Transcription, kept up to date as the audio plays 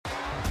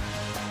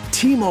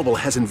T-Mobile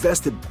has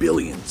invested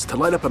billions to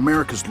light up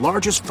America's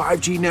largest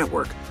 5G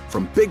network,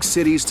 from big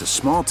cities to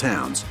small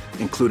towns,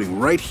 including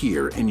right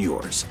here in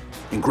yours.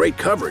 And great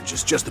coverage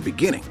is just the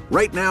beginning.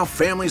 Right now,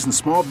 families and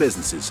small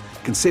businesses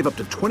can save up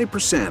to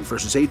 20%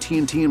 versus AT&T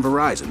and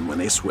Verizon when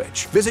they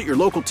switch. Visit your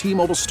local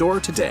T-Mobile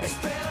store today.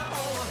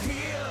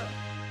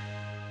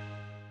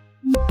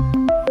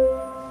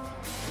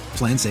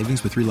 Plan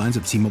savings with 3 lines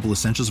of T-Mobile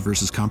Essentials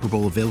versus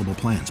comparable available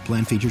plans.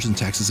 Plan features and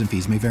taxes and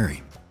fees may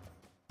vary.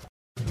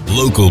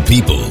 Local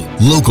people,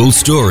 local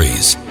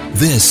stories.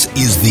 This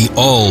is the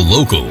All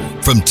Local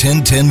from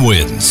 1010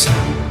 Wins.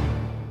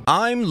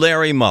 I'm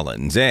Larry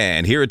Mullins,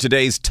 and here are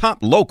today's top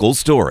local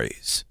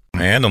stories.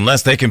 And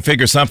unless they can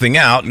figure something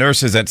out,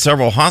 nurses at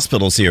several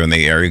hospitals here in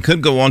the area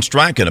could go on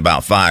strike in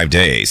about 5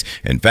 days.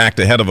 In fact,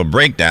 ahead of a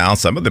breakdown,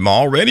 some of them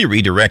are already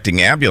redirecting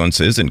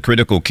ambulances and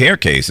critical care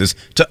cases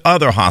to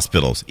other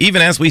hospitals,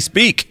 even as we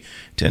speak.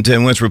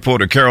 1010 Wins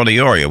reporter Carol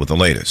Dioria with the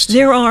latest.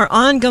 There are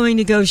ongoing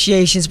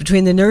negotiations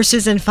between the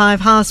nurses and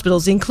 5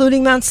 hospitals,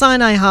 including Mount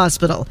Sinai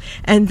Hospital,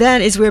 and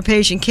that is where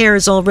patient care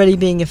is already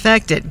being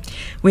affected.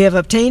 We have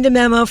obtained a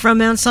memo from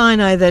Mount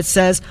Sinai that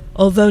says,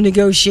 although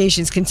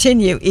negotiations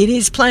continue, it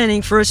is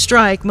planning for a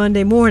strike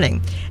Monday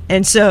morning.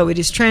 And so it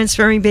is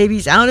transferring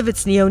babies out of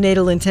its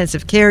neonatal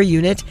intensive care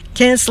unit,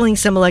 canceling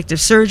some elective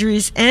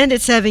surgeries, and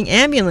it's having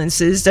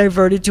ambulances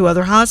diverted to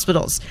other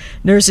hospitals.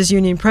 Nurses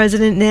Union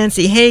President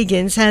Nancy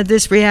Hagins had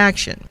this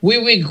reaction. We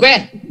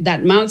regret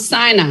that Mount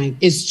Sinai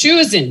is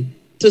choosing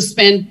to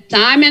spend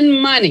time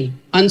and money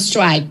on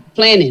strike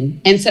planning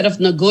instead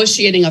of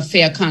negotiating a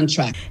fair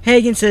contract.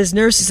 Hagan says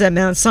nurses at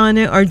Mount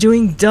Sinai are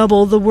doing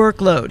double the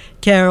workload.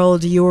 Carol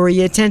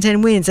Dioria,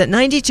 1010 Wins at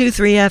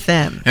 92.3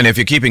 FM. And if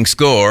you're keeping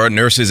score,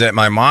 nurses at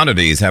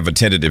Maimonides have a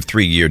tentative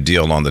 3-year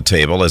deal on the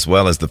table, as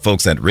well as the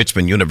folks at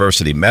Richmond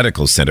University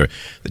Medical Center.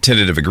 The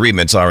tentative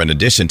agreements are in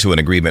addition to an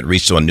agreement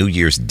reached on New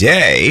Year's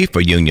Day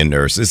for union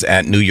nurses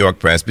at New York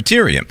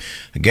Presbyterian.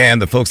 Again,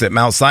 the folks at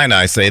Mount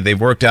Sinai say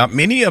they've worked out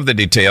many of the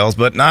details,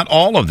 but not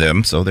all of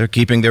them, so they're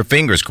keeping their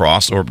fingers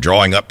crossed or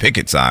drawing up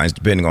picket signs,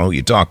 depending on who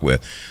you talk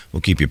with.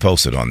 We'll keep you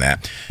posted on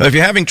that. But if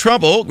you're having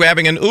trouble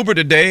grabbing an Uber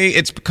today,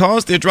 it's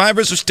because their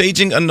drivers are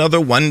staging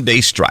another one-day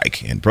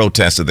strike in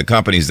protest of the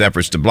company's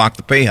efforts to block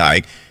the pay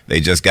hike they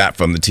just got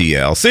from the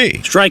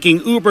TLC. Striking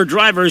Uber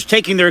drivers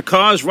taking their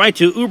cause right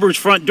to Uber's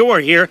front door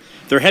here,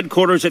 their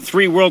headquarters at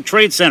 3 World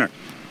Trade Center.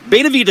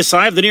 Beta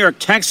Desai of the New York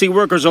Taxi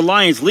Workers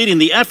Alliance leading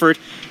the effort.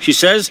 She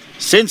says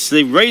since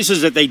the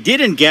raises that they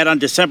didn't get on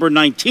December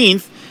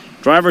 19th,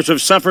 drivers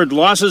have suffered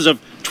losses of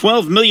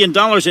 $12 million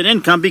in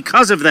income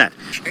because of that.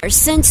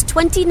 Since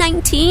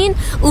 2019,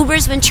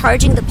 Uber's been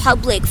charging the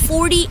public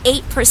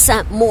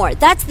 48% more.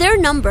 That's their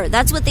number.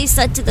 That's what they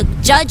said to the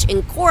judge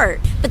in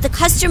court. But the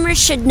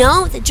customers should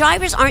know that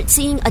drivers aren't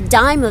seeing a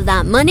dime of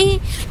that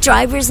money.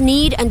 Drivers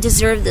need and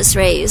deserve this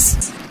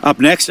raise. Up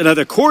next,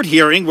 another court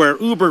hearing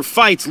where Uber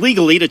fights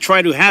legally to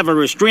try to have a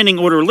restraining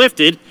order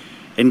lifted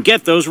and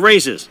get those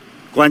raises.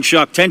 Glenn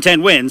Schuck,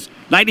 1010 Wins,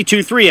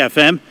 92.3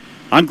 FM.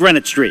 On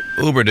Greenwich Street.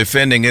 Uber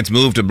defending its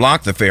move to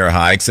block the fare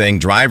hike, saying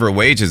driver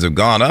wages have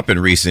gone up in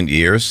recent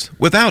years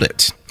without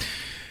it.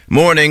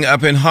 Mourning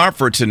up in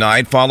Hartford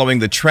tonight following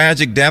the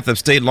tragic death of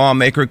state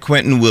lawmaker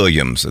Quentin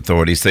Williams.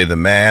 Authorities say the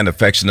man,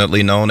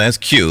 affectionately known as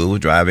Q,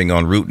 driving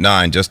on Route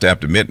 9 just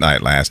after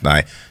midnight last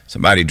night.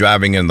 Somebody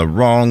driving in the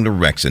wrong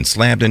direction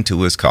slammed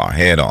into his car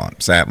head on.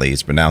 Sadly,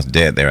 he's pronounced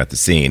dead there at the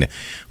scene.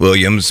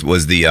 Williams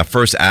was the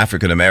first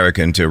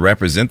African-American to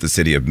represent the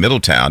city of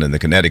Middletown in the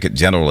Connecticut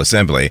General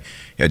Assembly.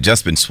 He had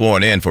just been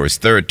sworn in for his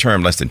 3rd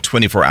term less than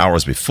 24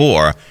 hours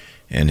before.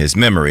 In his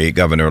memory,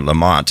 Governor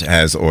Lamont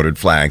has ordered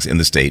flags in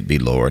the state be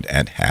lowered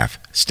at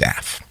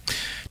half-staff.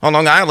 On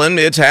Long Island,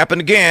 it's happened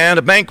again,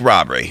 a bank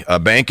robbery. A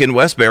bank in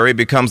Westbury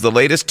becomes the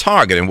latest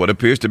target in what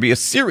appears to be a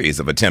series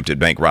of attempted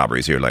bank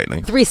robberies here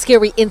lately. 3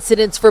 scary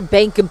incidents for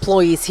bank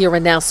employees here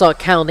in Nassau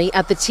County.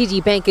 At the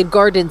TD Bank in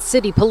Garden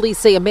City, police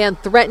say a man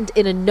threatened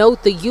in a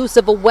note the use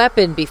of a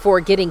weapon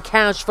before getting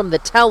cash from the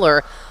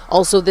teller.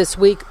 Also this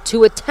week,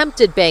 2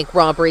 attempted bank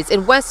robberies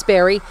in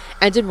Westbury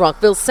and in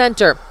Rockville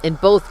Center. In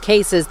both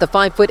cases, the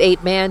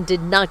 5'8" man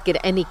did not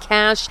get any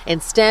cash,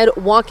 instead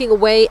walking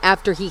away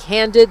after he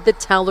handed the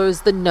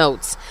tellers the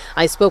notes.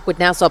 I spoke with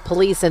Nassau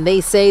police and they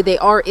say they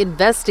are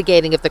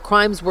investigating if the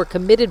crimes were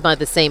committed by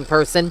the same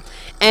person.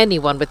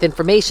 Anyone with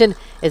information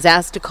is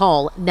asked to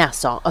call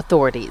Nassau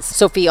authorities.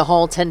 Sophia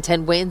Hall,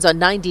 1010 Wins on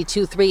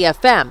 92.3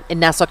 FM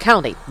in Nassau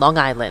County, Long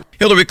Island.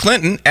 Hillary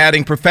Clinton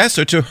adding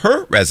professor to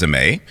her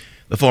resume.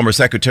 The former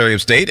Secretary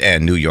of State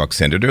and New York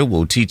Senator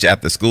will teach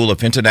at the School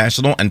of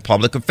International and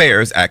Public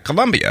Affairs at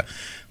Columbia.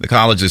 The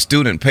college's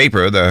student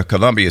paper, the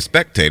Columbia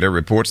Spectator,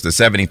 reports the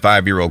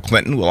 75-year-old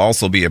Clinton will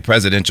also be a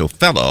presidential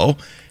fellow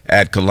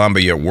at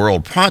Columbia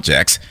World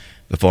Projects.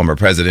 The former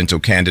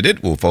presidential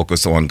candidate will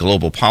focus on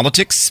global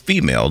politics,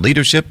 female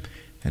leadership,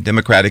 and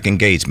democratic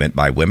engagement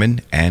by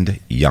women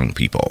and young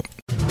people.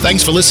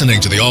 Thanks for listening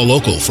to the All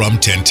Local from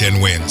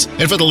 1010 Wins.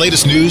 And for the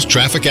latest news,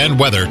 traffic, and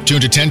weather,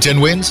 tune to 1010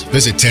 Wins,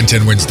 visit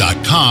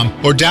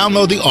 1010wins.com, or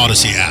download the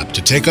Odyssey app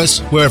to take us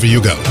wherever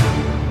you go.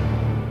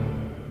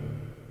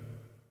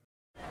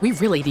 We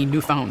really need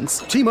new phones.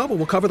 T-Mobile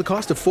will cover the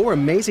cost of 4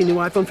 amazing new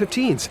iPhone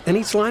 15s, and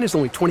each line is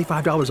only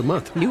 $25 a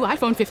month. New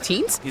iPhone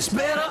 15s? It's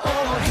better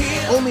over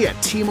here. Only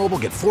at T-Mobile,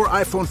 get 4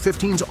 iPhone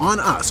 15s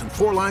on us and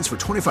 4 lines for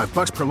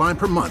 $25 per line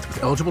per month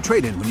with eligible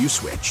trade-in when you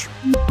switch.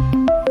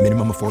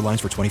 Minimum of 4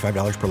 lines for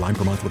 $25 per line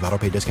per month with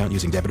autopay discount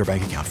using debit or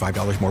bank account.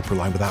 $5 more per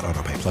line without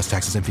autopay, plus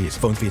taxes and fees.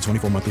 Phone fee at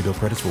 24 monthly bill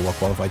credits for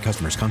well-qualified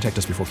customers. Contact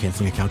us before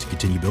canceling account to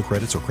continue bill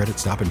credits or credit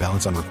stop and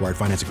balance on required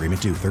finance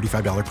agreement due.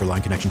 $35 per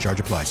line connection charge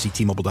applies. See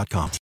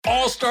T-Mobile.com.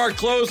 All-star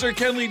closer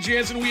Kenley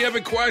Jansen, we have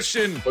a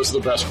question. What's the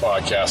best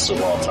podcast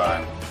of all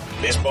time?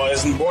 Baseball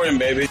isn't boring,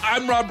 baby.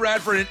 I'm Rob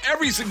Bradford, and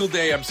every single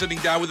day I'm sitting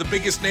down with the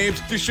biggest names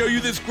to show you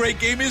this great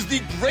game is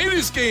the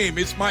greatest game.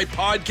 It's my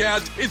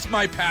podcast. It's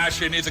my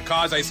passion. It's a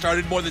cause I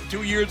started more than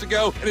 2 years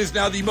ago and is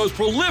now the most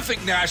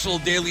prolific national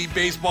daily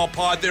baseball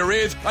pod there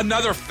is.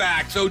 Another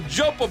fact. So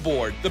jump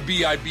aboard the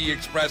BIB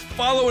Express.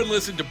 Follow and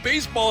listen to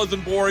Baseball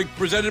Isn't Boring,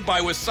 presented by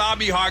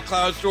Wasabi Hot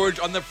Cloud Storage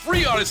on the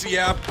free Odyssey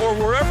app or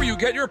wherever you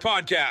get your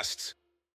podcasts.